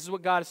kids. This is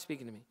what God is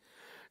speaking to me.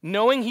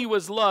 Knowing he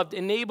was loved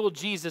enabled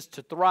Jesus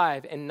to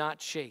thrive and not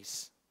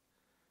chase.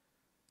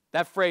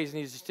 That phrase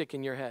needs to stick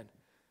in your head.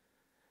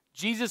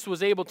 Jesus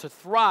was able to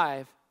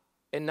thrive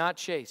and not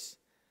chase.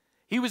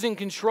 He was in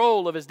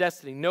control of his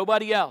destiny,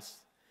 nobody else.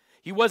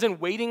 He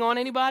wasn't waiting on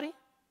anybody.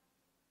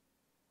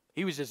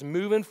 He was just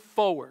moving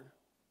forward.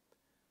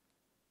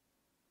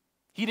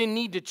 He didn't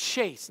need to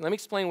chase. Let me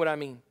explain what I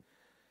mean.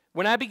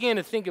 When I began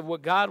to think of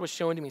what God was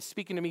showing to me,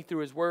 speaking to me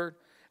through his word,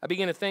 I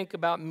began to think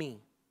about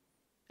me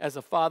as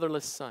a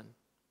fatherless son.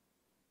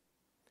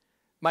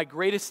 My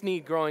greatest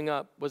need growing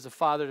up was a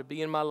father to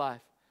be in my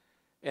life.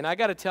 And I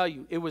got to tell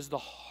you, it was the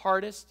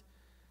hardest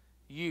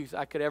youth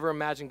I could ever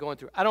imagine going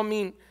through. I don't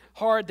mean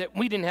hard that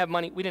we didn't have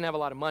money. We didn't have a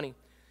lot of money.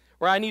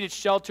 Or I needed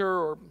shelter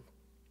or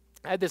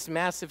I had this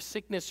massive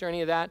sickness or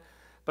any of that.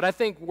 But I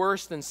think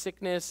worse than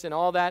sickness and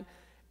all that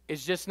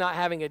is just not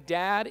having a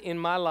dad in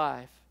my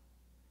life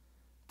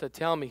to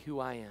tell me who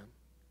I am.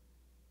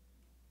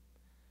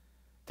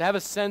 To have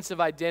a sense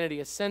of identity,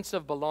 a sense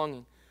of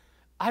belonging.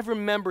 I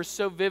remember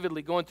so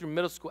vividly going through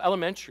middle school,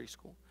 elementary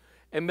school,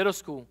 and middle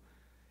school,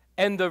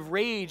 and the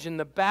rage and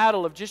the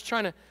battle of just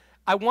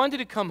I wanted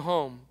to come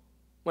home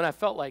when I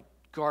felt like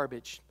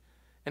garbage.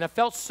 And I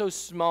felt so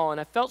small, and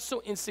I felt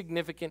so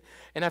insignificant,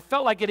 and I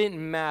felt like it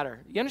didn't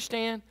matter. You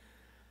understand?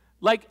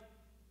 Like,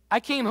 I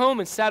came home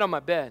and sat on my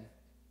bed.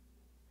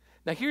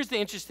 Now, here's the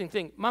interesting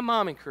thing. My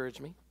mom encouraged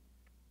me.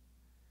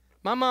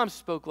 My mom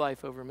spoke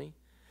life over me.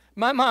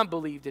 My mom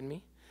believed in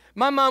me.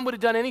 My mom would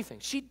have done anything.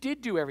 She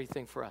did do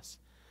everything for us.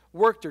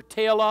 Worked her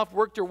tail off,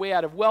 worked her way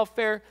out of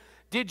welfare,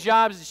 did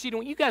jobs that she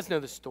didn't. You guys know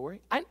the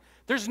story.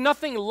 There's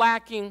nothing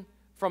lacking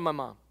from my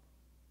mom.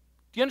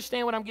 Do you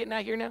understand what I'm getting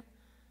at here now?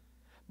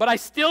 But I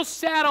still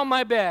sat on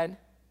my bed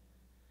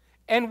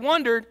and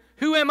wondered,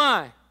 who am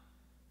I?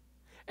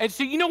 And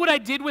so you know what I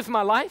did with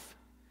my life?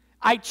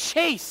 I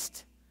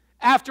chased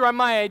after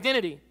my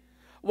identity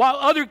while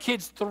other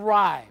kids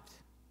thrived.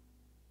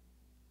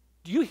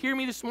 Do you hear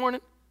me this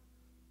morning?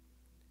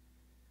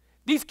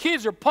 These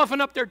kids are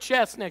puffing up their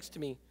chests next to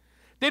me.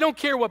 They don't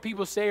care what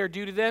people say or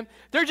do to them.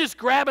 They're just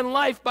grabbing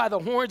life by the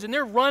horns, and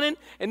they're running,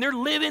 and they're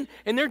living,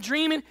 and they're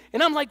dreaming.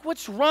 And I'm like,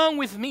 what's wrong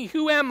with me?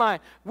 Who am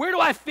I? Where do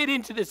I fit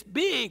into this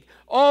big,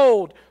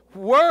 old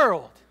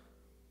world?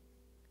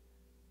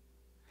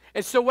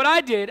 And so what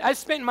I did, I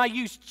spent my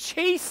youth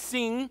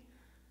chasing,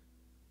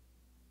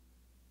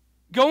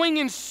 going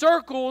in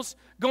circles,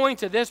 going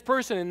to this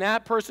person and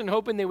that person,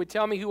 hoping they would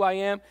tell me who I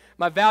am,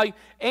 my value,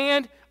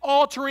 and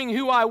altering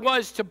who I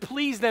was to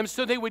please them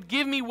so they would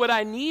give me what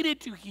I needed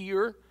to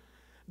hear,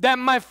 that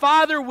my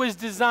Father was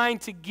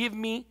designed to give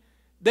me,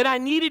 that I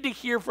needed to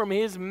hear from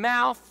his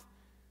mouth.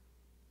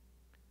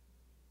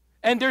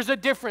 And there's a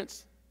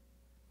difference.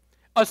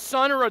 A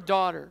son or a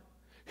daughter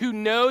who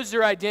knows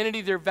their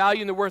identity, their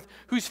value, and their worth,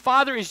 whose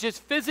father is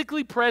just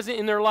physically present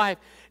in their life,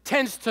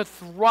 tends to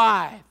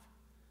thrive.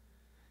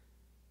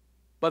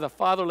 But a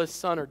fatherless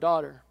son or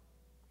daughter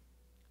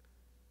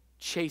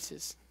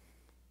chases.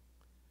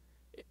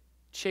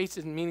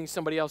 Chases meaning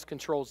somebody else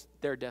controls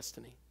their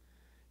destiny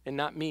and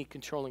not me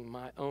controlling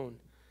my own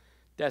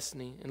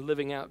destiny and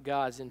living out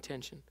God's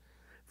intention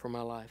for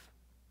my life.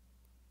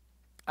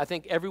 I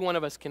think every one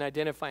of us can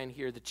identify in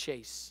here the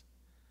chase.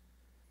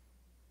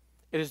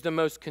 It is the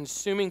most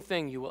consuming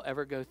thing you will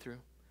ever go through.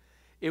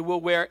 It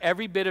will wear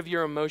every bit of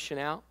your emotion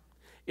out.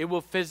 It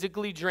will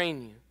physically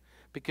drain you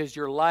because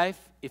your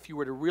life, if you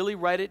were to really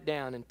write it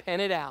down and pen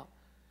it out,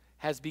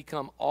 has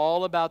become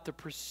all about the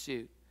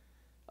pursuit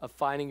of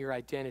finding your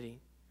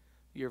identity,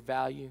 your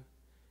value,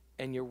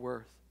 and your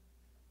worth.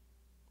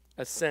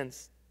 A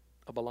sense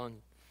of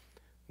belonging.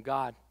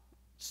 God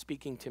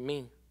speaking to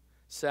me,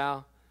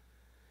 Sal,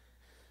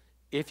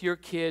 if your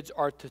kids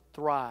are to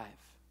thrive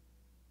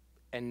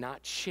and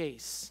not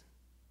chase,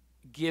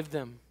 give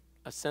them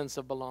a sense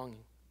of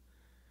belonging.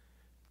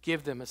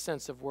 Give them a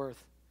sense of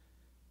worth.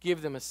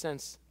 Give them a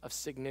sense of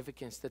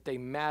significance, that they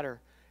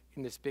matter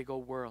in this big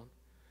old world.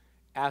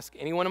 Ask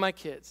any one of my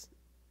kids,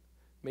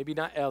 maybe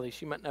not Ellie,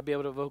 she might not be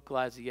able to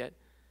vocalize it yet.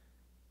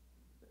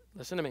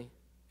 Listen to me.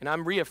 And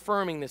I'm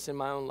reaffirming this in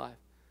my own life.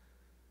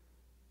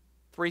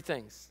 3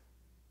 things.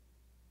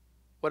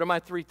 What are my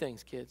 3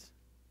 things, kids?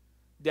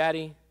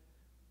 Daddy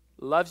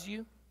loves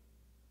you.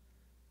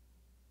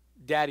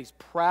 Daddy's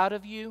proud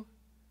of you.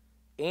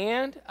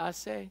 And I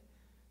say,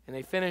 and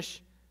they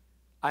finish,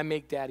 I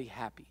make Daddy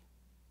happy.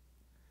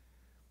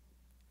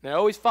 And I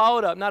always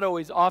followed up, not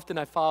always, often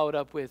I followed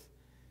up with,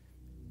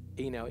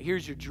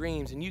 here's your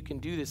dreams, and you can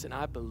do this, and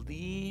I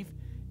believe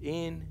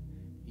in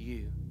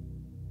you.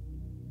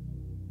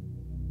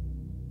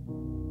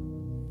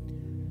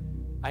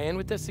 I end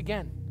with this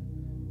again.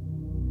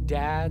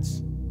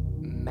 Dads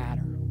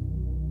matter.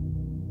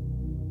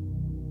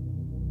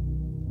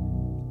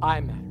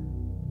 I matter.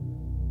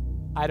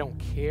 I don't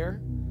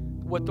care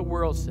what the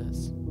world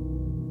says.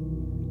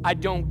 I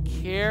don't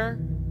care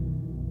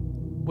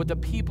what the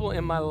people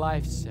in my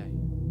life say.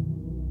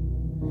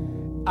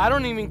 I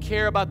don't even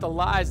care about the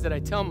lies that I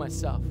tell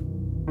myself.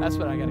 That's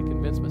what I got to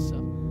convince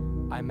myself.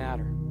 I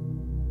matter.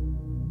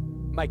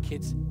 My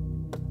kids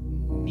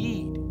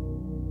need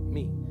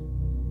me,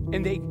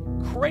 and they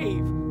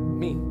crave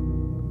me.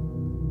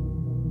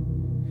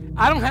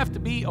 I don't have to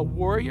be a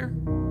warrior.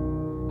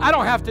 I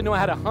don't have to know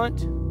how to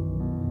hunt.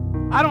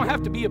 I don't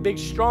have to be a big,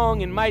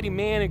 strong, and mighty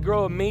man and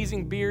grow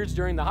amazing beards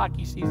during the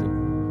hockey season.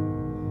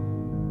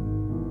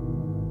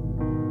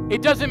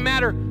 It doesn't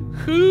matter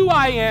who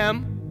I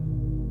am.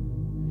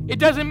 It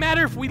doesn't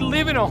matter if we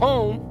live in a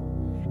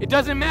home. It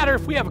doesn't matter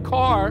if we have a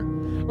car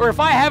or if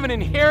I have an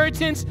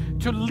inheritance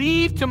to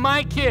leave to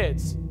my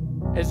kids,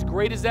 as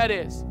great as that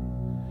is.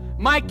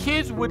 My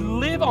kids would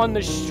live on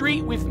the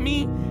street with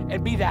me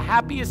and be the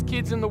happiest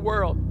kids in the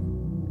world.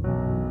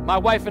 My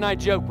wife and I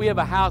joke, we have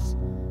a house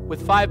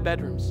with 5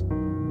 bedrooms.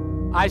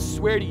 I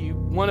swear to you,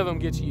 one of them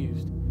gets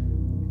used.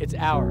 It's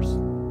ours.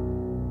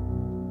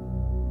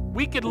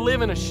 We could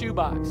live in a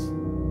shoebox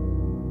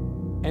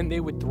and they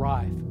would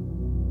thrive.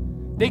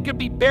 They could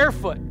be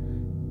barefoot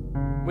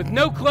with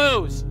no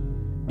clothes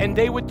and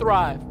they would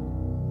thrive.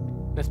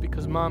 That's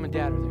because mom and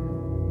dad are there.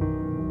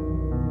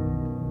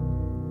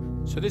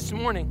 So this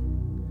morning,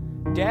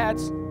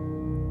 dads,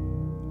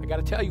 I got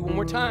to tell you one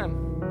more time.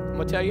 I'm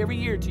going to tell you every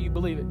year till you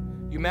believe it.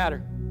 You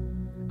matter.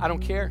 I don't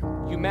care.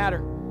 You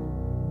matter.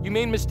 You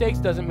made mistakes,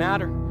 doesn't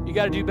matter. You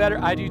got to do better.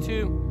 I do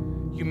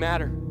too. You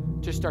matter.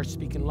 Just start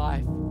speaking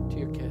life to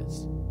your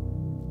kids.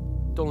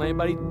 Don't let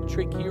anybody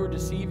trick you or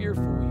deceive you or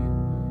fool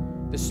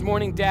you. This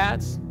morning,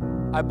 dads,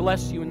 I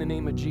bless you in the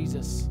name of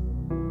Jesus.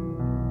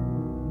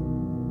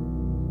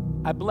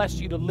 I bless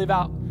you to live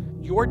out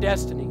your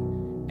destiny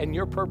and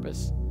your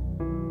purpose.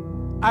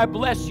 I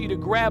bless you to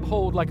grab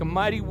hold like a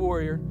mighty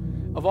warrior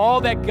of all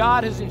that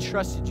God has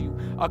entrusted you,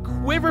 a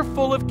quiver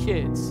full of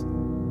kids,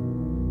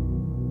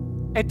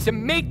 and to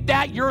make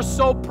that your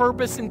sole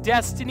purpose and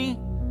destiny,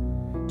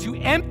 to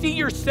empty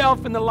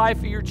yourself in the life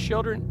of your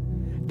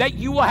children, that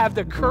you will have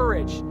the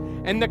courage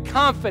and the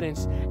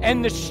confidence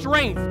and the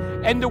strength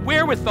and the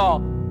wherewithal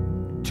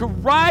to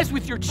rise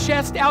with your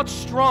chest out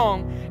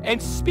strong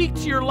and speak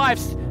to your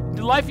life,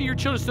 the life of your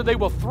children, so they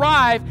will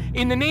thrive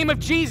in the name of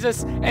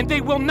Jesus, and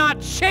they will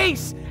not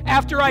chase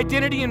after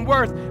identity and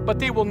worth, but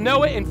they will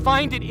know it and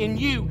find it in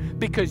you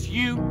because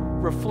you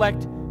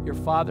reflect your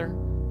Father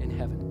in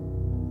heaven.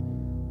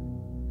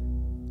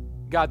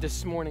 God,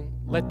 this morning,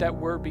 let that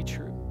word be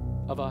true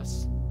of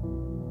us.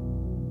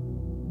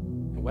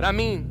 And what I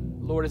mean,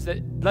 Lord, is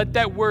that let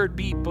that word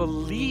be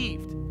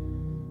believed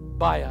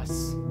by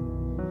us.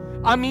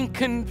 I mean,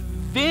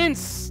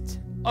 convinced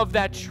of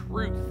that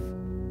truth.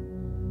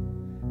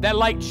 That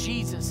like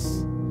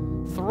Jesus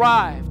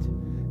thrived,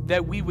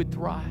 that we would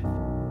thrive.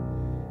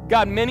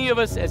 God, many of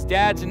us as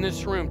dads in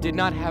this room did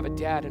not have a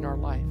dad in our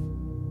life.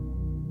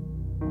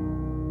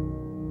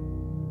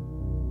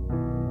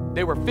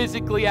 They were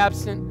physically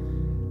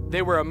absent.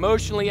 They were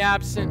emotionally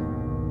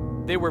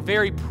absent. They were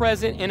very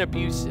present and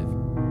abusive.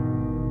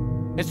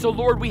 And so,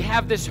 Lord, we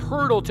have this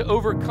hurdle to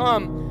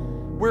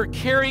overcome. We're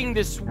carrying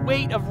this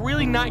weight of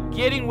really not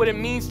getting what it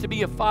means to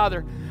be a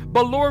father.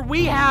 But Lord,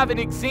 we have an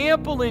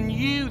example in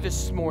you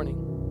this morning,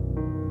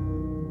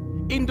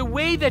 in the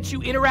way that you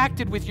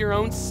interacted with your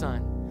own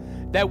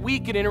son, that we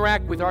can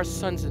interact with our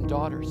sons and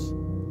daughters,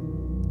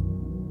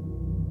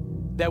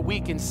 that we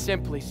can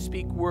simply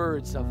speak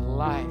words of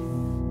life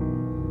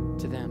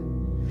to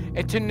them,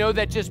 and to know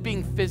that just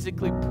being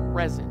physically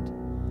present,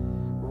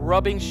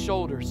 rubbing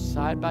shoulders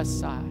side by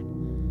side,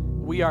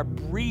 we are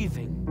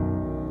breathing,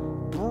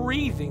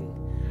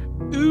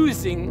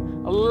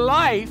 oozing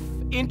life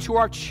into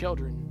our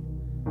children.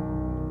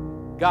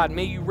 God,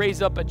 may you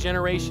raise up a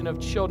generation of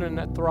children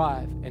that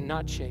thrive and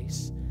not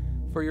chase,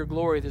 for your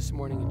glory this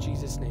morning, in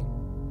Jesus' name.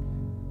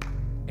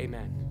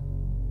 Amen.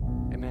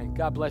 Amen.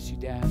 God bless you,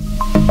 Dad.